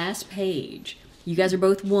 on the last page, you guys are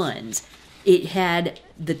both ones. It had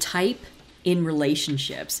the type in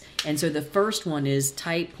relationships. And so the first one is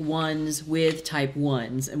type ones with type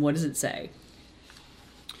ones. And what does it say?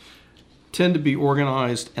 Tend to be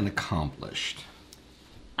organized and accomplished.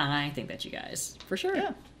 I think that's you guys. For sure.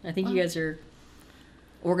 Yeah. I think you guys are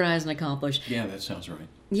organized and accomplished. Yeah, that sounds right.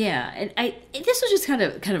 Yeah, and this was just kind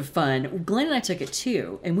of fun. Glenn and I took it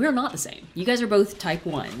too, and we're not the same. You guys are both type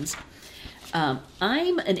ones. I'm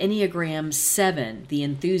an Enneagram 7, the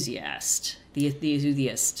enthusiast, the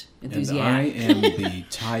enthusiast. And I am the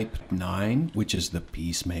type 9, which is the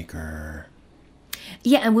peacemaker.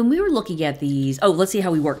 Yeah, and when we were looking at these, let's see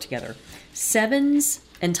how we work together. 7s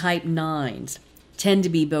and type 9s tend to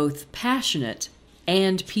be both passionate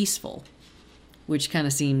and peaceful, which kind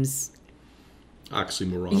of seems...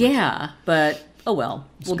 oxymoron. Yeah, but we'll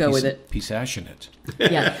go with it. Peace-assionate.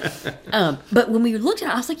 Yeah. But when we looked at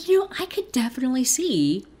it, I was like, I could definitely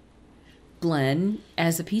see Glenn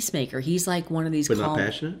as a peacemaker. He's like one of these But not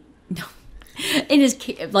passionate? No. in his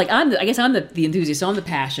like I guess I'm the enthusiast, so I'm the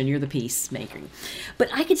passion, you're the peacemaker. But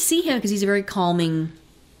I could see him because he's a very calming,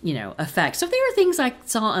 effect. So if there were things I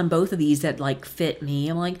saw on both of these that like fit me,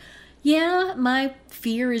 I'm like, yeah, my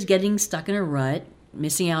fear is getting stuck in a rut,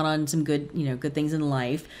 missing out on some good things in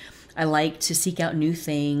life. I like to seek out new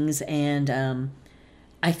things, and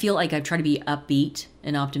I feel like I try to be upbeat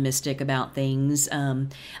and optimistic about things. I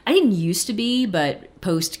didn't used to be, but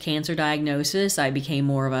post-cancer diagnosis, I became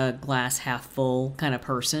more of a glass half full kind of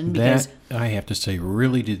person. Because that, I have to say,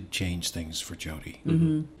 really did change things for Jody.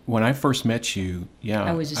 Mm-hmm. When I first met you,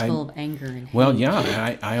 I was just full of anger and hate. Well,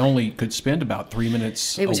 yeah, I only could spend about 3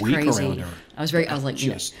 minutes a week crazy. Around her. I was like,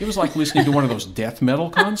 just, it was like listening to one of those death metal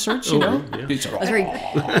concerts, you know? Yeah. I was very.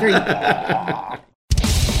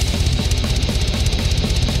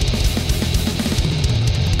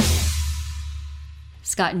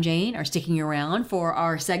 Scott and Jane are sticking around for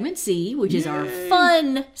our segment C, which is our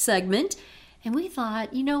fun segment. And we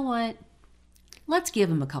thought, you know what? Let's give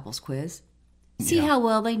them a couples quiz. See how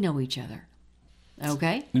well they know each other.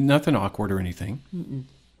 Okay? Nothing awkward or anything. Mm-mm.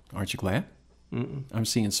 Aren't you glad? Mm-mm. I'm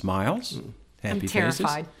seeing smiles. Mm-mm. Happy I'm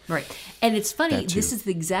terrified. faces. Right. And it's funny, these are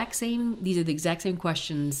the exact same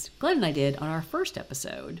questions Glenn and I did on our first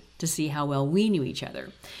episode to see how well we knew each other.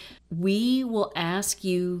 We will ask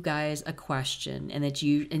you guys a question,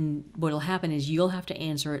 and what'll happen is you'll have to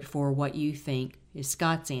answer it for what you think is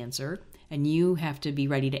Scott's answer, and you have to be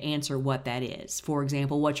ready to answer what that is. For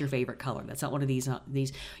example, what's your favorite color? That's not one of these.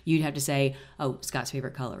 You'd have to say, oh, Scott's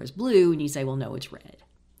favorite color is blue, and you say, well, no, it's red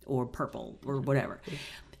or purple or whatever.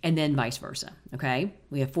 And then vice versa, okay?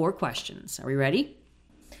 We have 4 questions. Are we ready?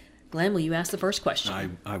 Glenn, will you ask the first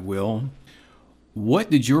question? I will. What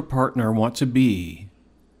did your partner want to be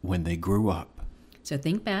when they grew up? So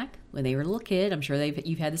think back when they were a little kid. I'm sure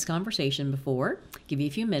you've had this conversation before. Give you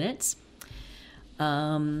a few minutes.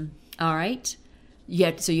 All right. You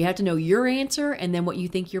have to know your answer and then what you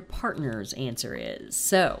think your partner's answer is.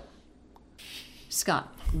 So,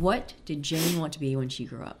 Scott, what did Jane want to be when she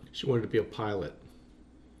grew up? She wanted to be a pilot.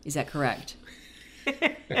 Is that correct?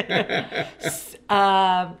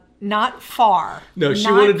 Not far. No, she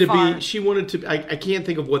Not wanted to far. be. She wanted to. I can't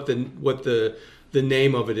think of what the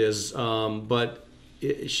name of it is, but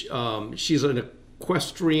she's an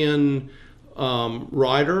equestrian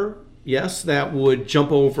rider. Yes, that would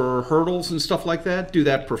jump over hurdles and stuff like that. Do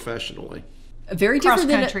that professionally. Very different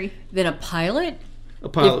Cross-country. than a pilot. A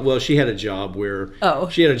pilot. Well, she had a job where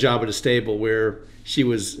she had a job at a stable where she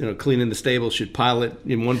was cleaning the stable. She'd pilot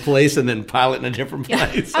in one place and then pilot in a different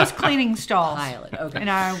place. I was cleaning stalls. Pilot. Okay.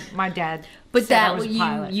 And my dad. But said I was a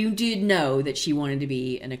pilot. you did know that she wanted to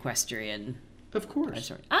be an equestrian. Of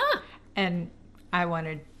course. And I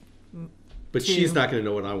wanted. But she's not going to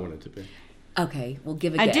know what I wanted to be. Okay, we'll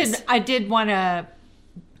give a guess. I did want to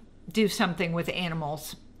do something with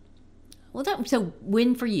animals. Well, so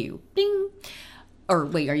win for you. Ding. Or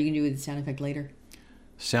wait, are you going to do the sound effect later?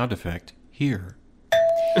 Sound effect here.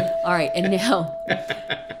 All right, and now,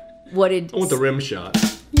 what did... I want the rim shot.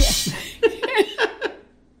 Yes.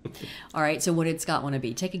 All right, so what did Scott want to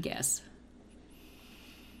be? Take a guess.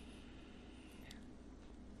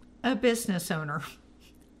 A business owner.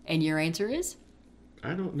 And your answer is?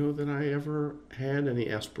 I don't know that I ever had any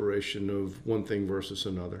aspiration of one thing versus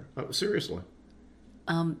another. Seriously.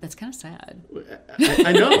 That's kind of sad.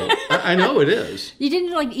 I know. I know it is. You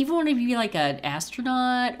didn't even want to be like an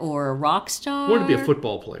astronaut or a rock star? I wanted to be a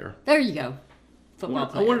football player. There you go. Football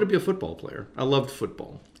player. I wanted to be a football player. I loved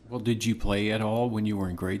football. Well, did you play at all when you were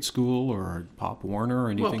in grade school or Pop Warner or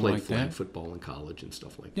anything like that? I played football in college and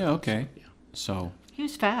stuff like that. Yeah, okay. Yeah. So. He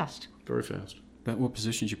was fast. Very fast. But what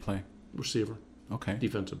position did you play? Receiver. Okay.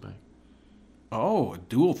 Defensive back. Oh, a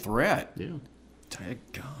dual threat. Yeah.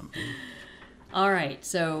 Daggum. All right,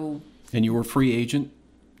 so... And you were a free agent?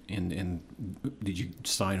 And did you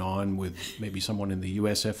sign on with maybe someone in the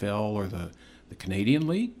USFL or the Canadian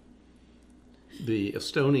League? The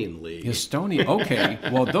Estonian League. Estonia, okay.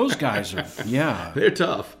 Well, those guys are, yeah. They're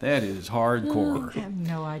tough. That is hardcore. I have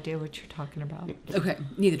no idea what you're talking about. Okay,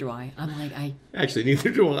 neither do I. Actually,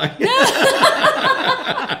 neither do I.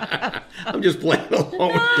 I'm just playing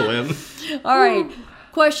along with Glenn. All right,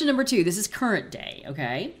 question number 2. This is current day,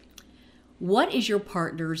 okay? What is your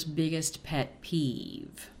partner's biggest pet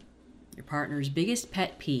peeve? Your partner's biggest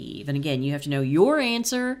pet peeve. And again, you have to know your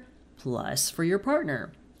answer plus for your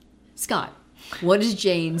partner. Scott, what is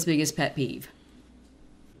Jane's biggest pet peeve?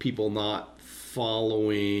 People not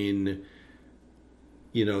following,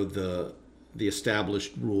 the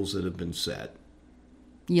established rules that have been set.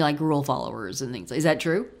 You like rule followers and things. Is that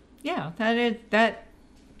true? Yeah,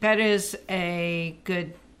 that is a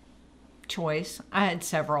good choice. I had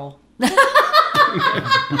several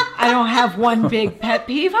I don't have one big pet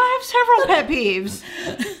peeve. I have several pet peeves.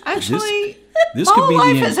 Actually, this all could be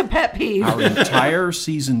life is a pet peeve. Our entire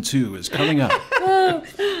season 2 is coming up.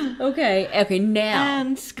 Okay, now.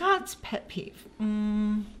 And Scott's pet peeve.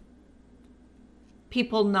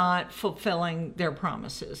 People not fulfilling their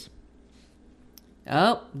promises.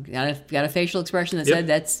 Oh, got a facial expression that said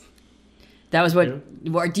that was what.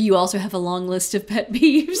 Or do you also have a long list of pet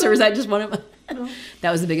peeves, or is that just one of them? No.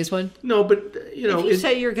 That was the biggest one? No, but, if you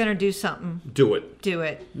say you're going to do something, do it. Do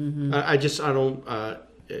it. Mm-hmm. I don't,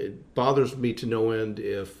 it bothers me to no end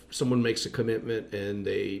if someone makes a commitment and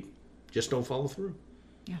they just don't follow through.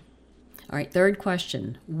 Yeah. All right, third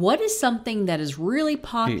question. What is something that is really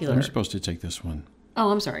popular? Hey, I'm supposed to take this one. Oh,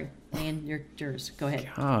 I'm sorry. Man, yours. Go ahead.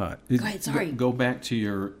 God. Go ahead, sorry. Go back to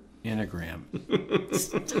your Enneagram.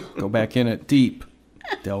 Go back in it deep.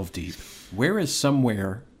 Delve deep. Where is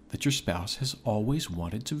somewhere that your spouse has always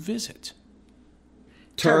wanted to visit?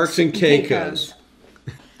 Turks and Caicos.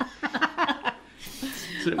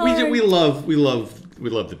 We love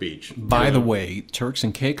the beach. By the way, Turks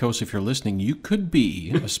and Caicos, if you're listening, you could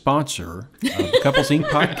be a sponsor of Couples Inc.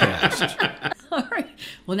 podcast. All right.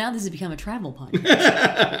 Well, now this has become a travel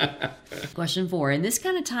podcast. Question 4, and this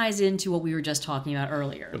kind of ties into what we were just talking about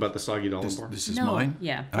earlier. About the soggy dollar bar? This is No, mine?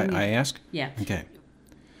 yeah. I ask? Yeah. Okay.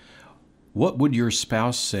 What would your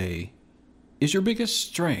spouse say is your biggest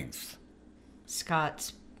strength?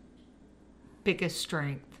 Scott's biggest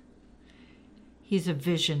strength. He's a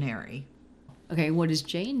visionary. Okay, what is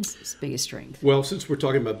Jane's biggest strength? Well, since we're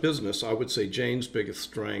talking about business, I would say Jane's biggest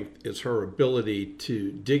strength is her ability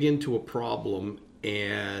to dig into a problem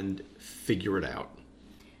and figure it out.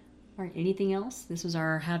 All right, anything else? This was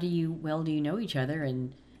our how do you know each other?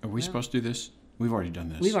 And Are we supposed to do this? We've already done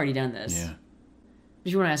this. we've already done this. Yeah.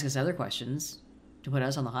 If you want to ask us other questions to put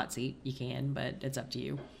us on the hot seat, you can, but it's up to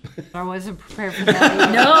you. I wasn't prepared for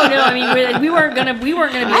that. No, I mean we weren't gonna be.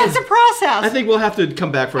 That's a process. I think we'll have to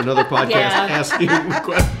come back for another podcast Yeah. asking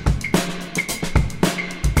questions.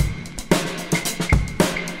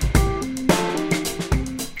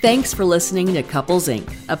 Thanks for listening to Couples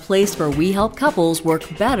Inc., a place where we help couples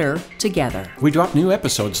work better together. We drop new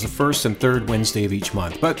episodes the first and third Wednesday of each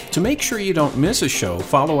month, but to make sure you don't miss a show,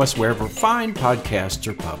 follow us wherever fine podcasts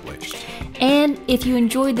are published. And if you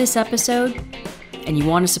enjoyed this episode and you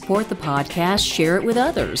want to support the podcast, share it with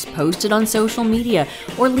others, post it on social media,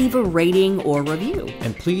 or leave a rating or review.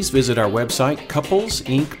 And please visit our website,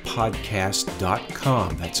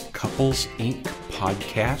 couplesincpodcast.com. That's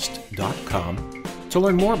couplesincpodcast.com to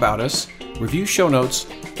learn more about us, review show notes,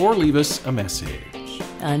 or leave us a message.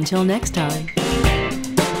 Until next time.